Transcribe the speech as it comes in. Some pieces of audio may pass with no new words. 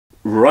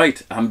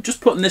Right, I'm just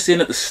putting this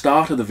in at the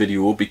start of the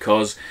video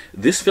because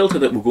this filter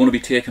that we're going to be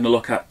taking a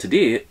look at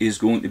today is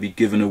going to be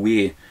given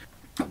away.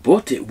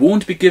 But it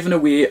won't be given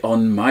away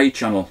on my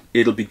channel,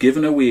 it'll be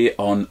given away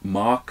on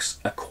Mark's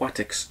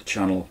Aquatics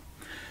channel.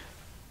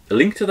 The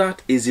link to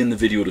that is in the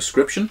video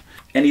description.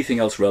 Anything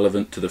else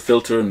relevant to the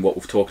filter and what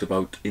we've talked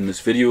about in this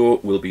video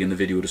will be in the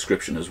video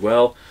description as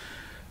well.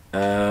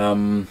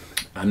 And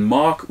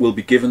Mark will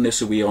be giving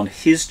this away on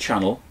his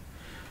channel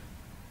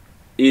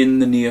in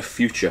the near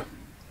future.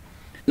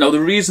 Now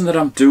the reason that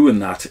I'm doing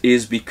that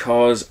is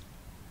because,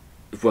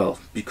 well,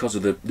 because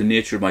of the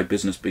nature of my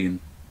business being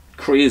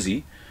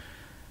crazy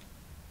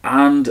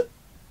and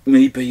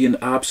me being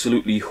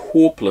absolutely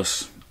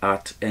hopeless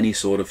at any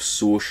sort of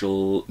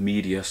social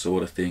media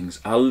sort of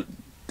things. I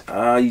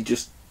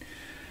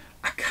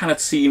cannot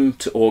seem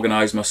to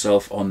organise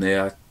myself on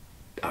there.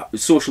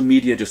 Social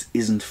media just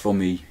isn't for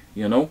me,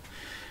 you know,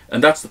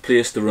 and that's the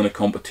place to run a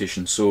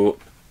competition, so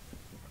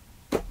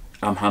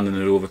I'm handing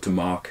it over to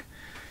Mark.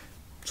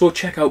 So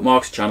check out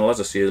Mark's channel, as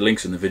I say, the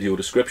link's in the video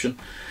description.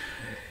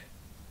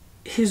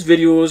 His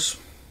videos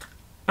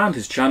and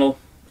his channel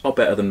are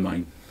better than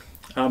mine.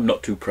 I'm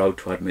not too proud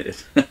to admit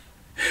it.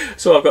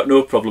 So I've got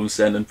no problem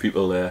sending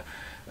people there.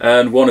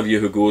 And one of you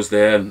who goes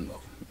there and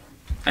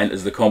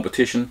enters the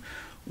competition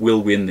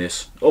will win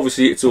this.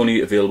 Obviously it's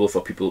only available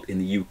for people in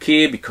the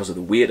UK because of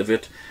the weight of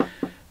it.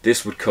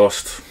 This would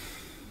cost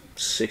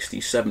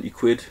 60, 70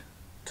 quid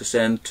to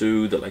send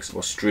to the likes of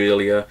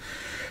Australia,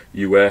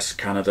 US,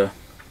 Canada.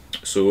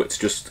 So it's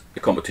just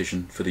a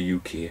competition for the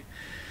UK.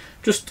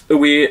 Just a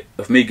way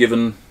of me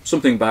giving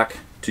something back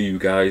to you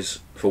guys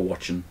for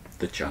watching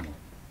the channel.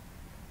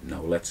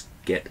 Now let's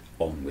get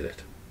on with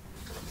it.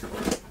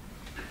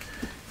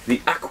 The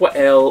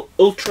Aquael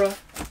Ultra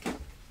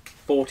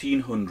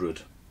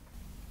 1400.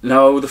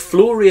 Now the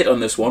flow rate on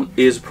this one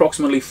is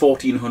approximately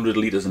 1400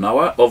 litres an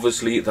hour.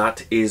 Obviously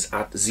that is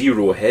at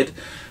 0 head.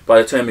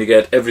 By the time you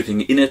get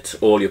everything in it,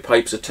 all your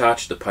pipes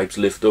attached, the pipes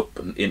lift up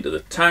and into the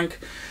tank,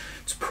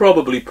 it's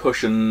probably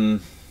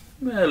pushing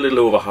a little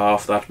over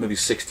half that, maybe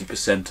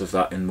 60% of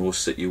that in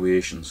most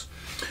situations.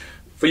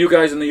 For you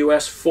guys in the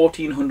US,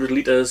 1400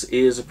 litres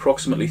is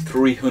approximately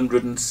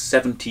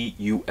 370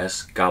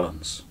 US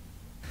gallons.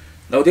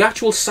 Now the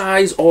actual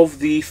size of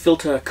the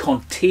filter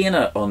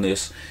container on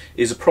this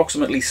is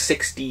approximately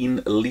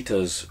 16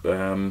 litres,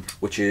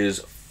 which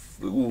is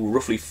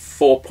roughly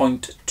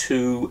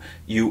 4.2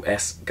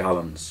 US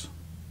gallons.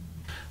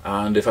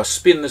 And if I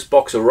spin this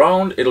box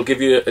around, it'll give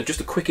you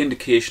just a quick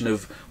indication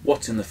of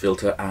what's in the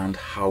filter and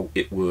how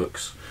it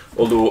works.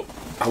 Although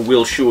I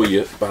will show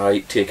you by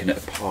taking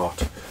it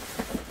apart.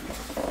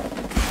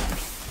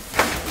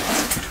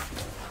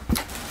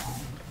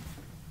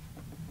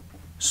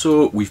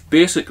 So we've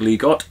basically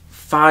got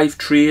 5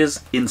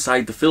 trays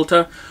inside the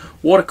filter.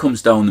 Water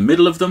comes down the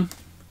middle of them,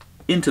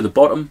 into the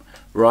bottom,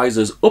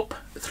 rises up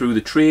through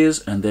the trays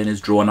and then is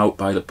drawn out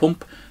by the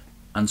pump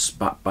and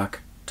spat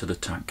back to the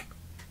tank.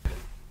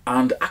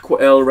 And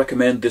Aquael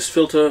recommend this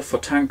filter for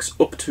tanks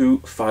up to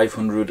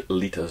 500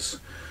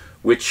 litres,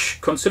 which,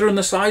 considering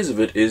the size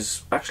of it,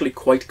 is actually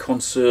quite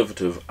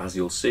conservative, as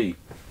you'll see.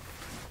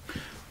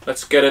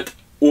 Let's get it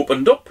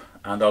opened up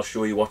and I'll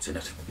show you what's in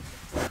it.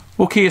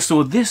 Okay,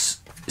 so this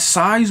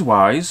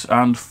size-wise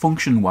and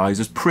function-wise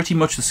is pretty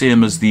much the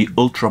same as the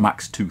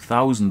Ultramax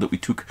 2000 that we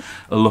took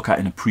a look at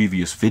in a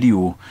previous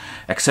video,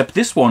 except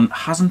this one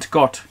hasn't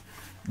got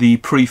the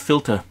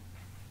pre-filter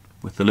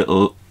with the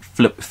little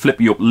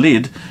flippy up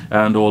lid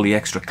and all the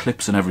extra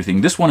clips and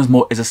everything. This one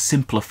is a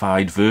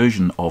simplified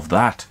version of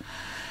that,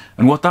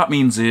 and what that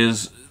means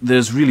is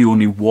there's really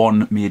only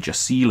one major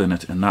seal in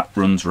it, and that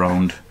runs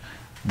around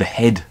the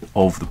head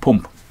of the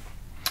pump.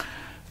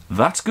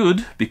 That's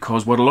good,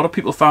 because what a lot of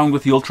people found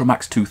with the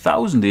Ultramax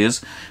 2000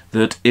 is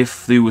that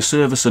if they were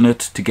servicing it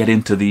to get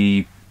into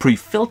the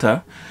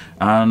pre-filter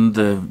and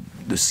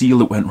the seal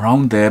that went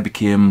round there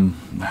became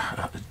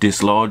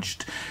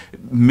dislodged,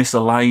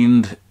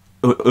 misaligned,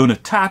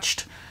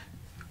 unattached,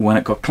 when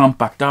it got clamped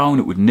back down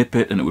it would nip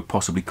it and it would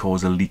possibly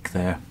cause a leak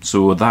there.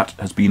 So that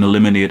has been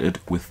eliminated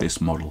with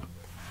this model.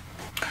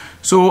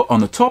 So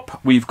on the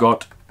top we've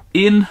got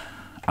in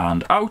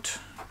and out.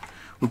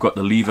 We've got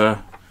the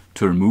lever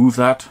to remove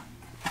that.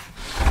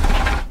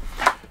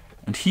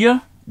 And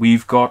here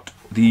we've got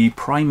the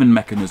priming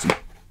mechanism.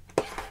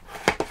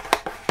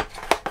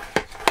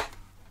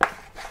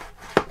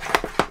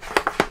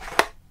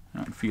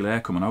 I can feel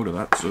air coming out of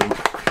that, so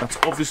that's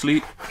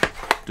obviously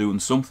doing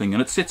something,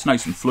 and it sits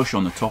nice and flush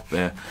on the top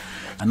there,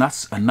 and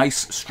that's a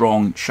nice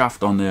strong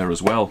shaft on there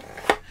as well,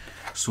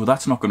 so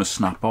that's not going to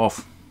snap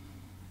off.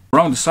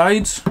 Around the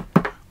sides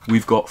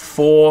we've got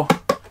 4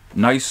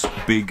 nice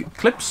big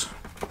clips.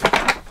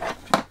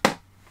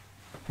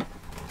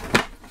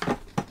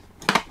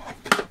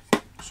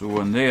 So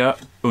when they are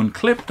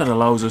unclipped, that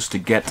allows us to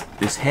get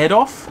this head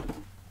off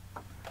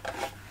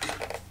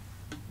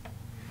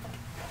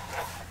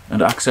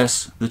and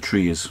access the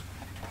trays.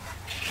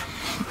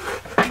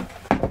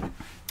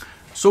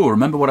 So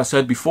remember what I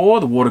said before,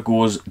 the water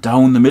goes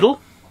down the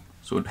middle,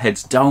 so it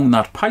heads down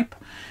that pipe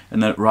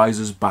and then it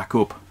rises back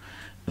up.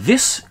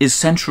 This is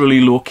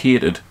centrally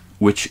located,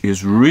 which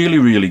is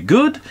really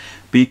good,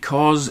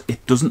 because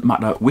it doesn't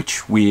matter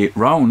which way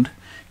round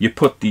you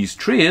put these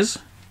trays,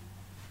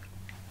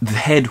 the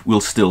head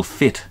will still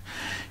fit.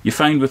 You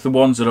find with the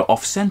ones that are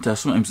off center,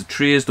 sometimes the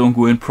trays don't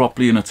go in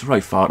properly and it's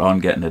right far on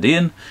getting it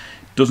in.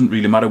 Doesn't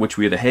really matter which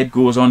way the head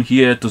goes on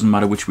here, it doesn't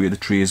matter which way the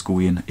trays go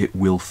in, it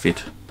will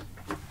fit.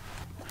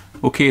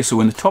 Okay, so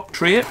in the top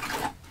tray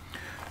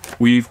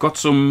we've got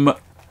some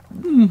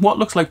what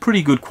looks like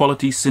pretty good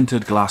quality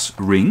sintered glass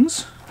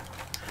rings.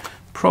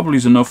 Probably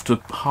is enough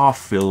to half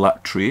fill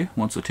that tray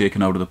once they're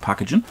taken out of the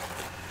packaging.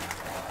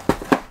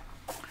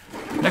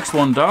 Next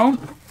one down,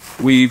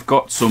 we've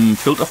got some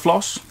filter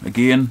floss.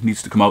 Again,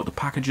 needs to come out of the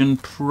packaging,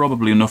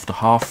 probably enough to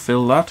half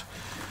fill that.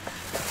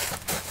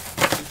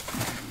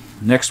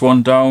 Next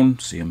one down,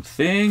 same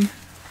thing.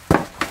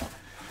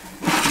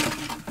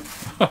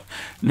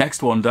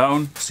 Next one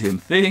down, same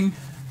thing.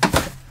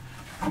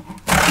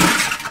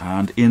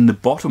 And in the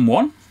bottom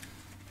one,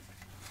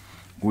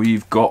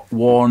 we've got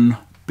one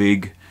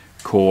big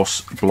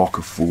coarse block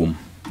of foam.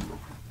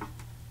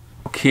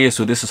 Okay,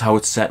 so this is how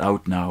it's set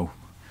out now.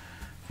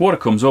 Water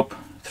comes up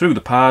through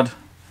the pad,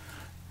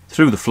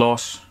 through the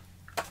floss,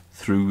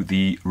 through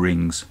the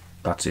rings.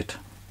 That's it.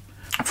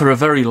 For a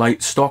very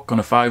light stock on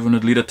a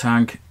 500 litre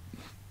tank,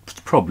 it's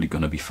probably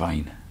going to be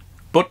fine.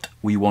 But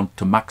we want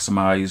to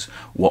maximise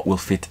what will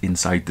fit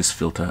inside this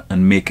filter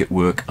and make it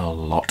work a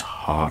lot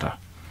harder.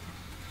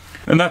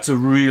 And that's a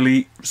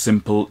really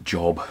simple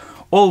job.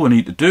 All we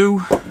need to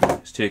do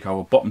is take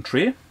our bottom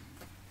tray,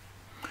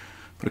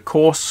 put a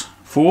coarse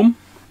foam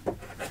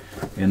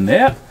in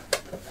there,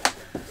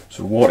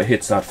 so water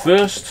hits that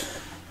first,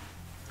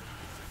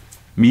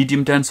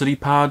 medium density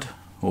pad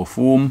or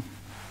foam,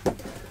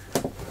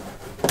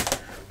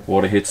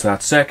 water hits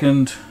that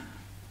second,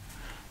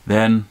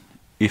 then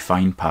a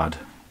fine pad,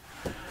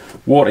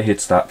 water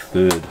hits that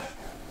third.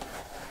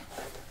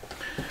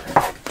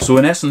 So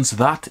in essence,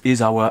 that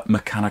is our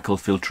mechanical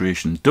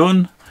filtration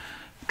done.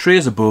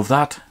 Trays above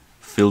that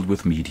filled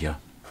with media.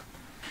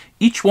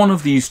 Each one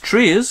of these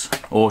trays,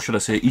 or should I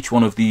say each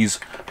one of these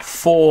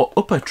 4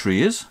 upper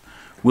trays,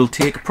 will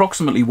take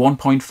approximately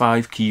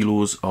 1.5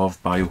 kilos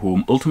of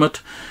Biohome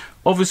Ultimate.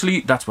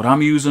 Obviously that's what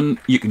I'm using,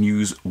 you can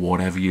use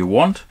whatever you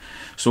want.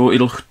 So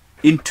it'll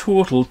in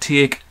total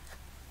take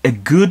a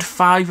good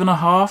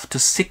 5.5 to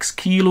 6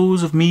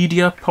 kilos of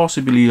media,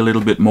 possibly a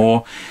little bit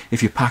more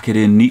if you pack it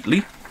in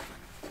neatly.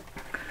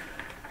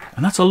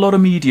 And that's a lot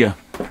of media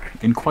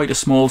in quite a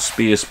small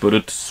space, but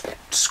it's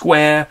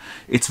square,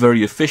 it's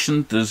very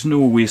efficient, there's no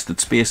wasted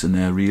space in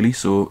there really,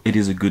 so it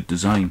is a good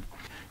design.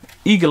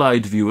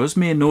 Eagle-eyed viewers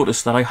may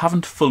notice that I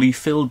haven't fully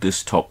filled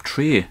this top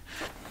tray.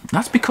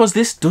 That's because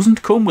this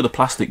doesn't come with a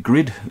plastic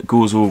grid that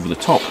goes over the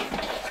top.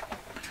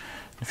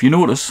 If you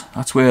notice,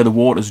 that's where the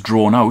water's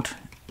drawn out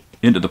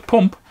into the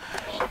pump,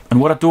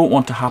 and what I don't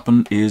want to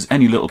happen is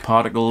any little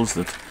particles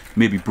that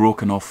may be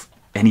broken off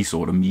any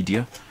sort of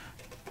media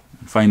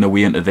find their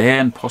way into there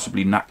and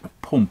possibly knock the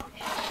pump.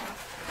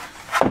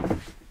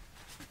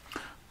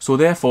 So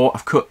therefore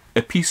I've cut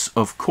a piece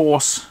of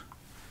coarse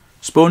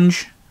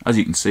sponge. As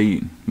you can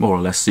see, more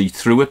or less see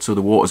through it, so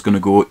the water's going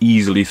to go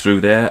easily through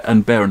there,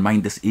 and bear in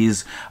mind this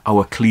is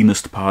our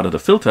cleanest part of the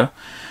filter,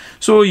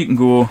 so you can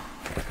go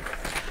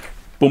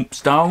bumps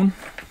down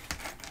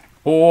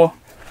or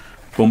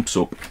bumps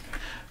up.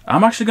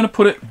 I'm actually going to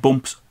put it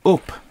bumps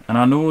up, and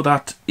I know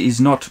that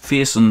is not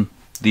facing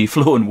the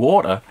flowing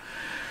water,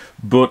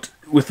 but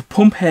with the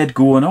pump head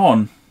going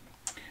on,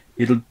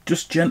 it'll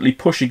just gently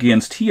push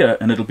against here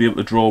and it'll be able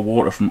to draw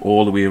water from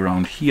all the way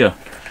around here.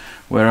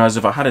 Whereas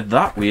if I had it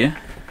that way,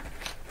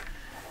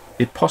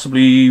 it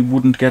possibly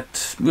wouldn't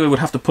get, we would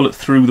have to pull it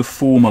through the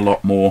foam a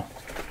lot more.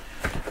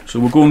 So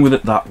we're going with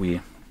it that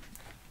way.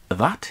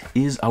 That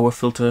is our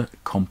filter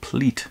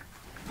complete.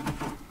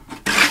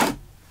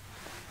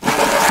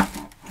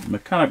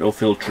 Mechanical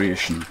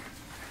filtration.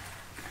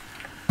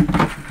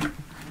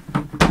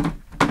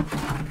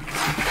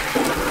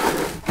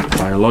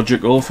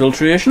 Biological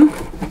filtration.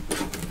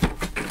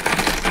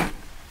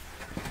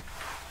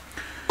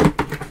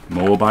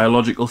 More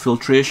biological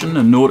filtration,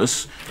 and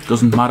notice it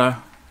doesn't matter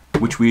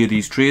which way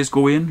these trays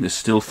go in, they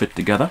still fit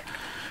together.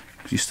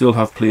 You still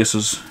have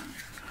places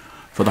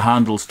for the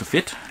handles to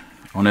fit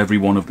on every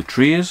one of the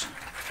trays.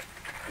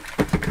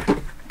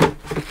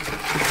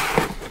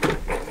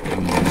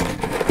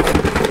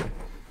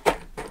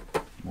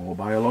 More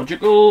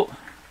biological,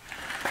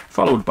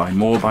 followed by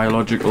more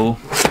biological.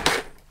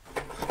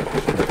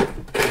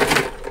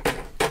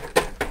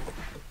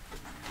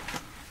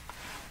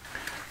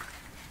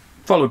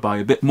 Followed by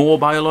a bit more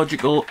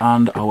biological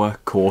and our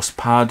coarse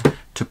pad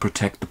to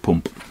protect the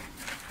pump.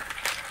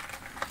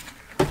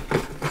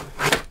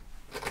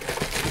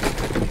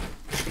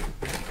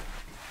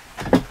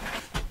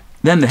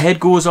 Then the head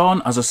goes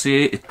on. As I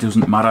say, it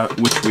doesn't matter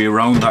which way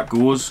around that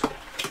goes,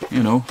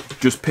 you know,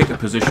 just pick a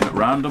position at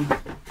random,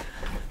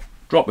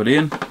 drop it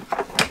in,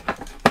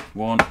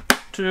 1,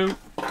 2,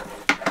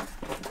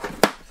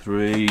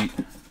 3,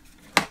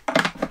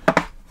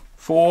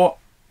 4,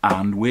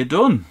 and we're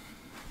done.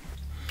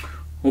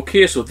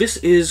 Okay, so this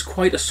is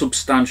quite a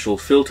substantial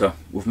filter.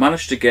 We've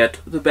managed to get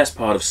the best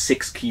part of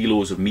 6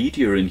 kilos of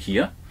media in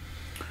here.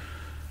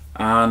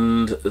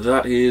 And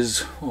that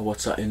is, oh,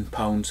 what's that in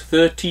pounds?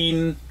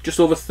 Just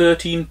over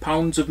 13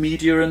 pounds of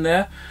media in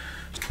there.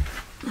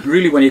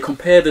 Really, when you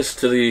compare this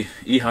to the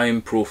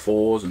Eheim Pro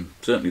 4s and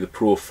certainly the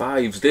Pro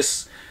 5s,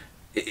 this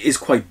is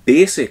quite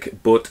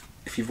basic, but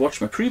if you've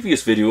watched my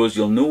previous videos,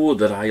 you'll know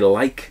that I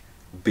like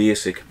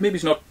basic. Maybe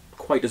it's not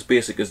quite as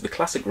basic as the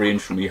classic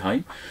range from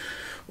Eheim,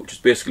 which is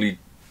basically,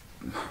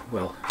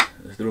 well,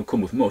 they don't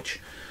come with much.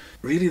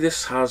 Really,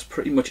 this has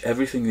pretty much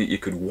everything that you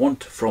could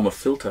want from a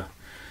filter.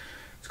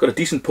 It's got a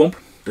decent pump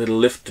that'll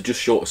lift to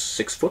just short of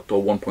 6 foot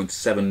or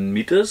 1.7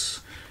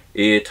 meters.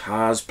 It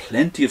has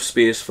plenty of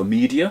space for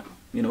media.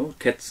 You know, it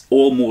gets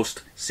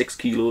almost 6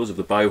 kilos of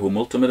the Biohome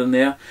Ultimate in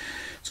there.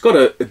 It's got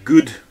a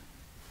good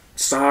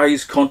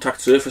size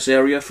contact surface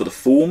area for the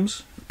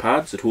foams, the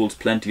pads. It holds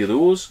plenty of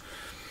those.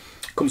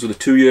 It comes with a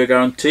 2-year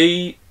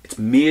guarantee. It's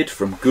made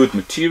from good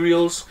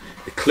materials.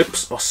 The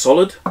clips are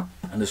solid,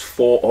 and there's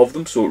 4 of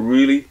them, so it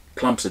really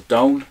clamps it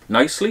down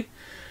nicely.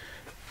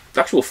 The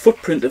actual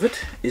footprint of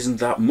it isn't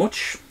that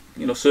much.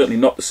 You know, certainly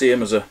not the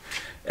same as a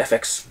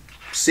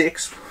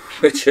FX6,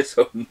 which is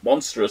a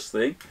monstrous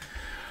thing.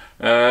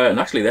 And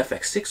actually the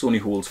FX6 only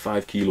holds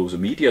 5 kilos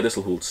of media. This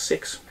will hold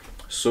 6.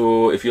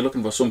 So if you're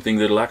looking for something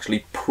that'll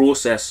actually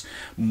process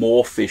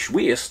more fish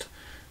waste,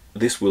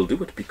 this will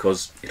do it,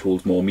 because it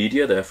holds more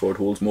media, therefore it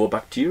holds more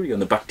bacteria,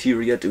 and the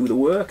bacteria do the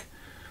work.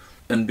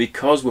 And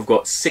because we've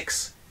got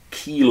 6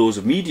 kilos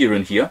of media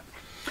in here,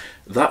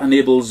 that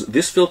enables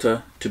this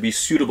filter to be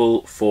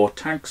suitable for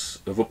tanks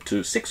of up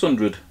to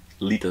 600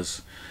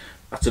 litres.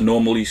 That's a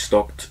normally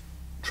stocked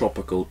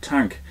tropical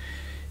tank.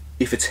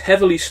 If it's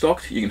heavily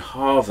stocked, you can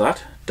halve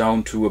that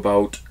down to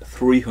about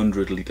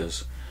 300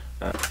 litres.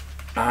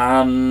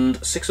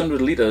 And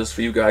 600 litres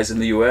for you guys in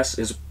the US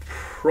is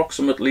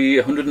approximately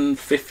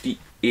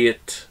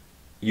 158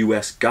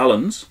 US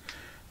gallons.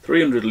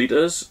 300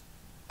 litres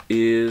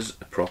is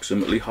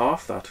approximately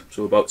half that,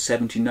 so about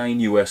 79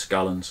 US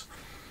gallons.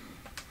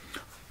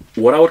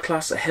 What I would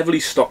class a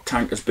heavily stocked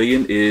tank as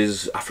being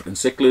is African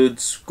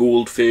cichlids,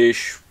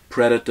 goldfish,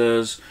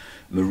 predators,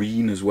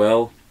 marine as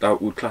well.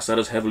 That would class that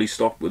as heavily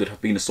stocked, with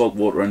it being a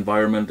saltwater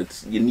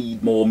environment. You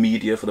need more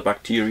media for the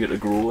bacteria to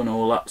grow and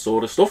all that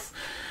sort of stuff.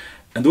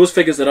 And those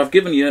figures that I've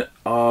given you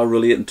are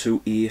relating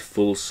to a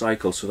full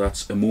cycle, so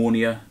that's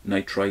ammonia,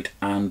 nitrite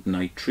and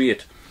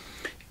nitrate.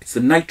 It's the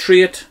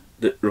nitrate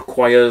that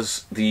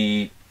requires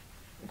the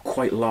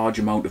quite large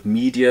amount of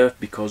media,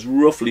 because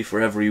roughly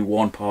for every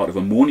 1 part of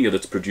ammonia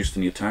that's produced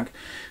in your tank,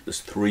 there's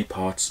 3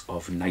 parts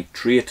of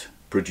nitrate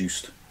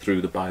produced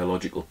through the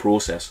biological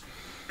process.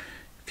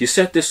 If you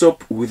set this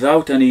up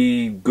without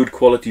any good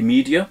quality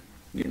media,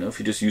 you know, if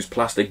you just use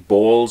plastic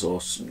balls or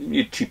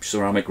cheap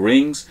ceramic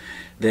rings,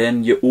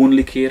 then you're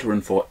only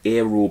catering for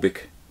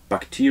aerobic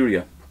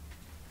bacteria.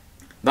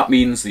 That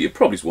means that you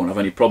probably won't have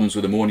any problems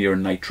with ammonia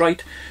and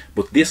nitrite,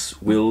 but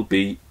this will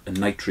be a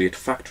nitrate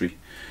factory.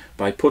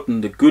 By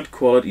putting the good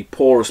quality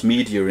porous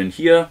media in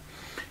here,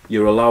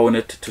 you're allowing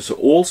it to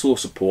also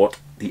support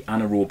the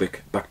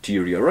anaerobic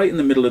bacteria right in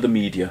the middle of the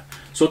media.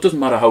 So it doesn't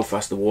matter how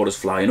fast the water's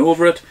flying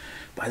over it,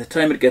 by the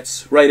time it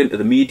gets right into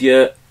the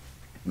media,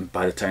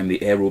 by the time the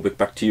aerobic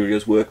bacteria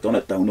has worked on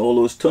it down all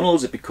those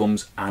tunnels, it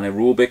becomes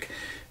anaerobic,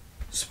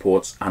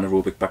 supports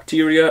anaerobic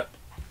bacteria.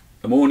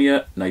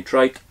 Ammonia,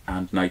 nitrite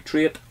and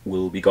nitrate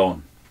will be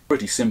gone.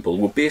 Pretty simple.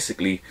 We're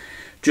basically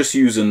just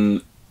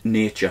using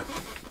nature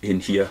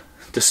in here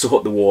to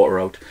sort the water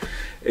out.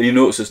 And you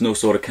notice there's no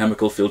sort of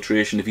chemical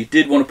filtration. If you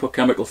did want to put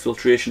chemical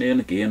filtration in,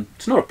 again,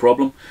 it's not a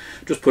problem.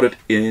 Just put it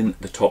in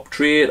the top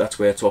tray. That's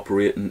where it's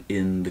operating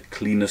in the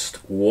cleanest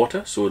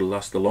water, so it'll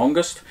last the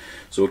longest.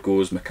 So it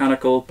goes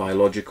mechanical,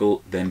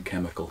 biological, then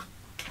chemical.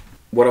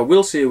 What I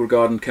will say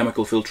regarding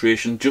chemical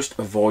filtration, just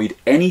avoid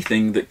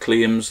anything that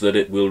claims that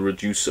it will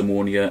reduce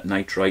ammonia,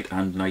 nitrite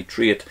and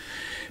nitrate,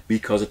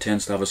 because it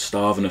tends to have a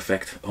starving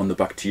effect on the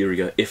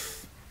bacteria.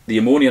 If the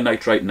ammonia,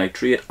 nitrite and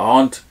nitrate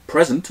aren't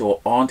present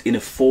or aren't in a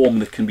form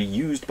that can be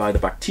used by the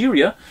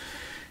bacteria,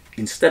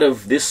 instead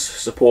of this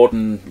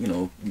supporting, you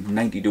know,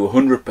 90 to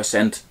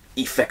 100%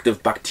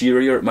 effective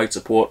bacteria, it might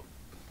support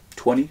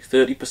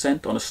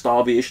 20-30% on a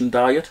starvation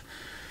diet.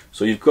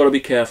 So you've got to be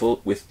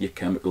careful with your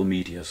chemical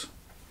medias.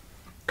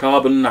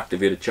 Carbon,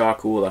 activated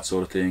charcoal, that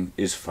sort of thing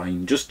is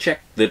fine. Just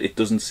check that it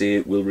doesn't say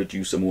it will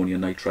reduce ammonia,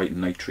 nitrite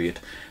and nitrate.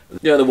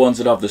 They're the ones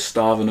that have the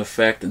starving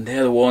effect, and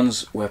they're the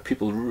ones where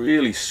people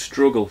really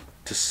struggle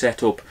to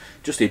set up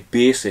just a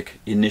basic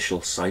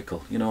initial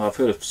cycle. You know, I've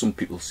heard of some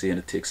people saying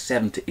it takes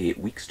 7 to 8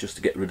 weeks just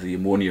to get rid of the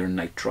ammonia and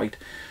nitrite,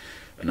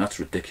 and that's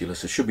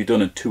ridiculous. It should be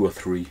done in 2 or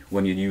 3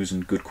 when you're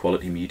using good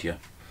quality media.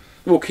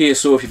 Okay,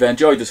 so if you've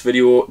enjoyed this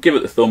video, give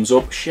it a thumbs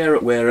up, share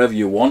it wherever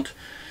you want.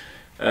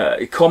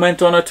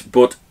 Comment on it,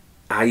 but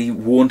I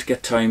won't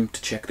get time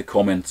to check the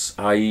comments.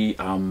 I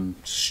am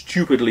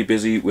stupidly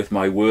busy with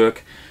my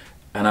work,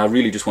 and I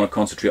really just want to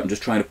concentrate on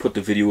just trying to put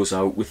the videos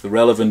out with the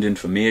relevant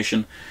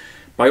information.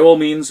 By all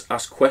means,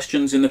 ask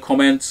questions in the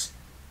comments.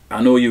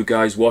 I know you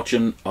guys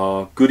watching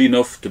are good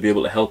enough to be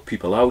able to help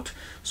people out,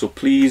 so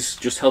please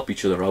just help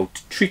each other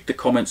out. Treat the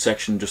comment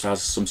section just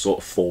as some sort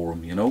of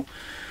forum, you know,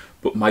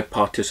 but my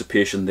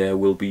participation there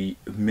will be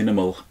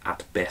minimal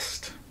at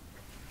best.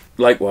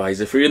 Likewise,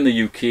 if you're in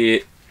the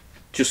UK,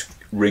 just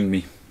ring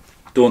me.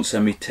 Don't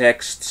send me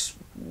texts,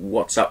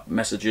 WhatsApp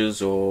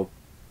messages, or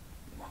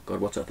oh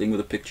God, what's that thing with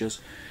the pictures?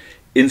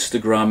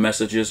 Instagram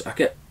messages. I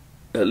get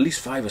at least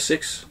 5 or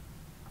 6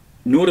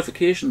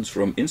 notifications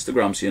from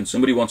Instagram saying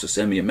somebody wants to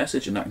send me a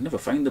message, and I can never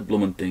find the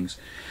blooming things.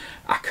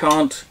 I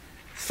can't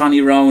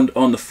fanny around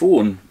on the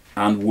phone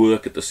and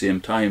work at the same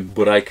time,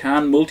 but I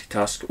can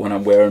multitask when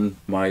I'm wearing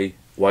my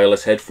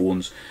wireless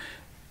headphones,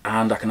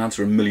 and I can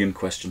answer a million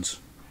questions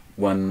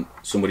when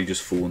somebody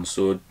just phones.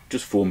 So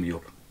just phone me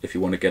up if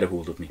you want to get a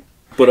hold of me.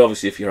 But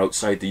obviously if you're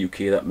outside the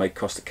UK, that might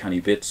cost a canny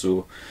bit,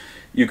 so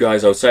you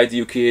guys outside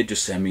the UK,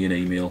 just send me an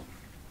email.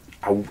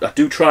 I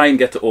do try and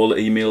get to all the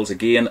emails.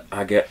 Again,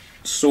 I get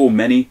so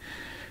many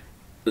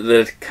that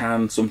it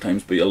can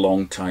sometimes be a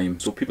long time.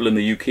 So people in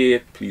the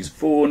UK, please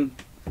phone.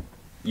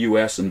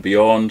 US and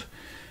beyond,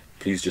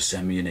 please just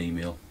send me an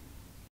email.